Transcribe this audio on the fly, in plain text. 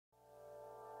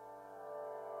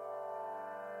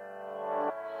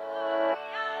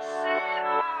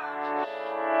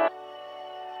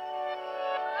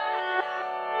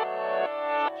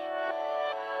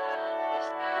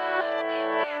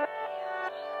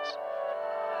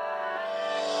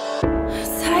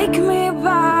take me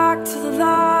back to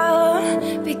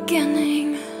the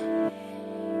beginning,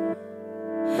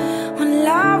 when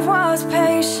love was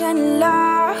patient,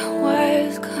 love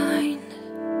was kind.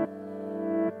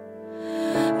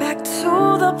 Back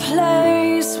to the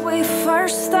place we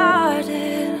first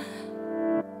started,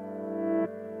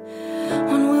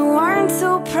 when we weren't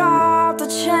too proud to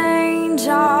change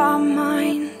our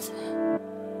minds.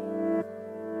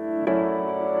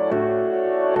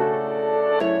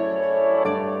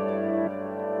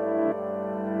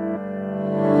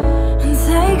 And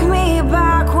take me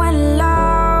back when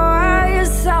love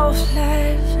was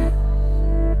selfless,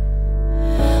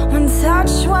 when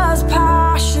touch was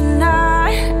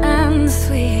passionate and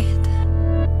sweet,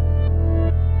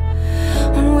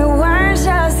 when we weren't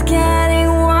just getting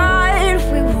what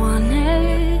we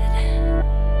wanted,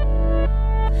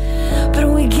 but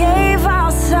we gave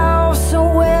ourselves so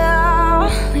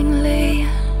willingly.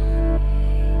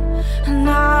 And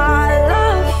I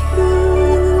love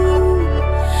you,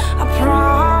 I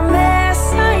promise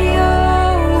I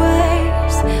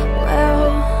always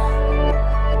will.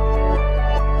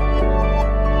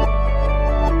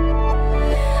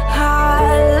 I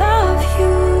love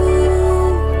you,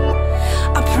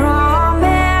 I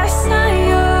promise I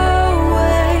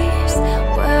always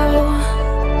will.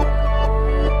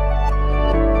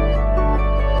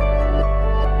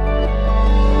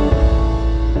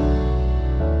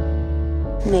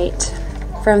 Nate,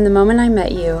 from the moment I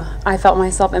met you, I felt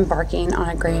myself embarking on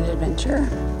a grand adventure.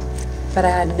 But I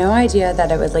had no idea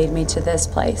that it would lead me to this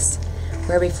place,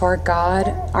 where before God,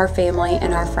 our family,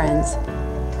 and our friends,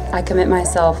 I commit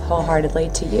myself wholeheartedly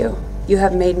to you. You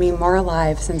have made me more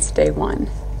alive since day one,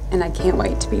 and I can't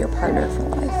wait to be your partner for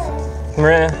life.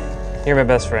 Marinna, you're my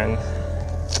best friend.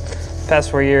 The past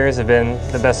 4 years have been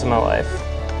the best of my life.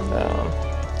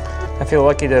 I feel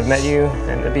lucky to have met you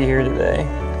and to be here today.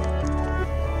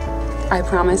 I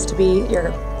promise to be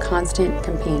your constant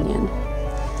companion.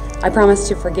 I promise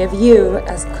to forgive you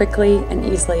as quickly and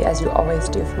easily as you always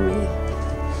do for me.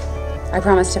 I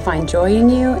promise to find joy in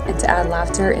you and to add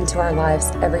laughter into our lives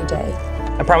every day.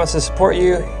 I promise to support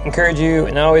you, encourage you,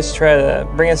 and always try to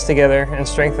bring us together and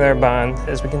strengthen our bond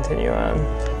as we continue on.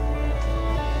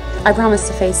 I promise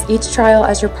to face each trial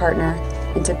as your partner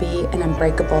and to be an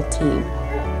unbreakable team.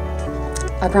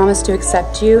 I promise to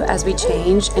accept you as we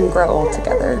change and grow old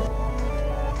together.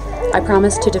 I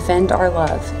promise to defend our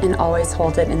love and always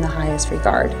hold it in the highest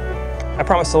regard. I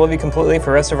promise to love you completely for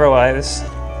the rest of our lives,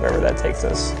 wherever that takes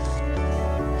us.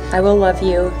 I will love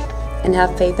you and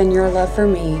have faith in your love for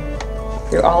me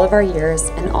through all of our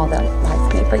years and all that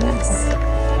life may bring us.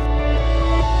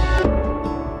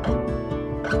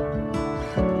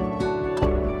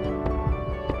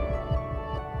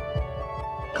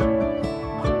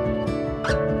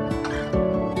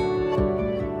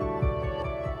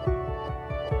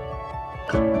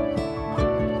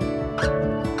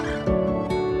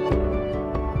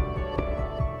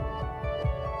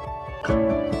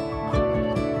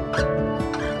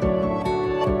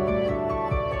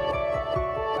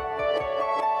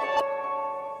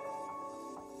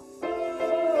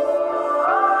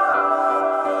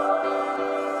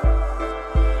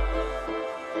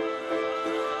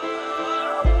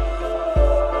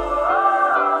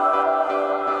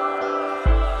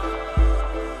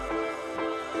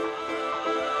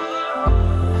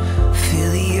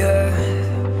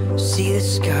 See the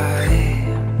sky,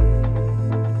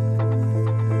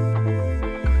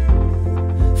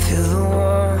 feel the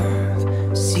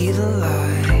warmth, see the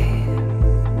light.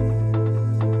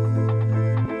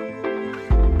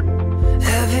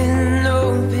 Heaven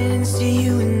opens to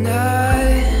you and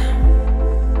I,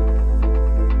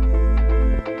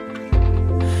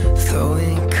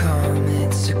 throwing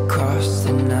comets across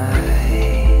the night.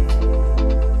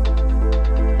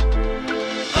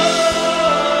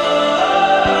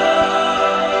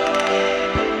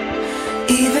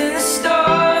 Even the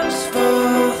stars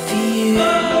fall for you.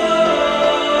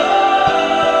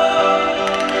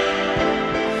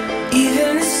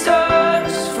 Even the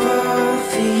stars fall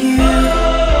for you.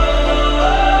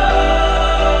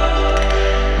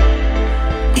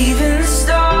 Even the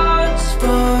stars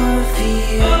fall for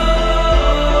you.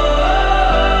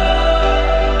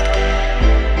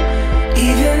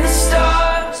 Even the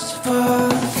stars fall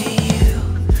for you.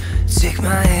 Take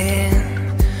my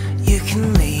hand, you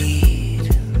can lead.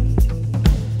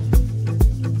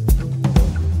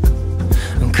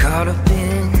 Caught up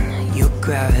in your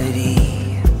gravity.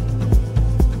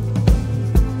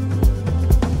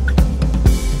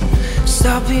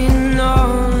 Stopping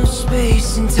all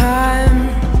space and time,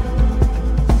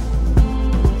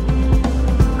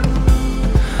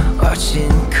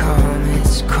 watching come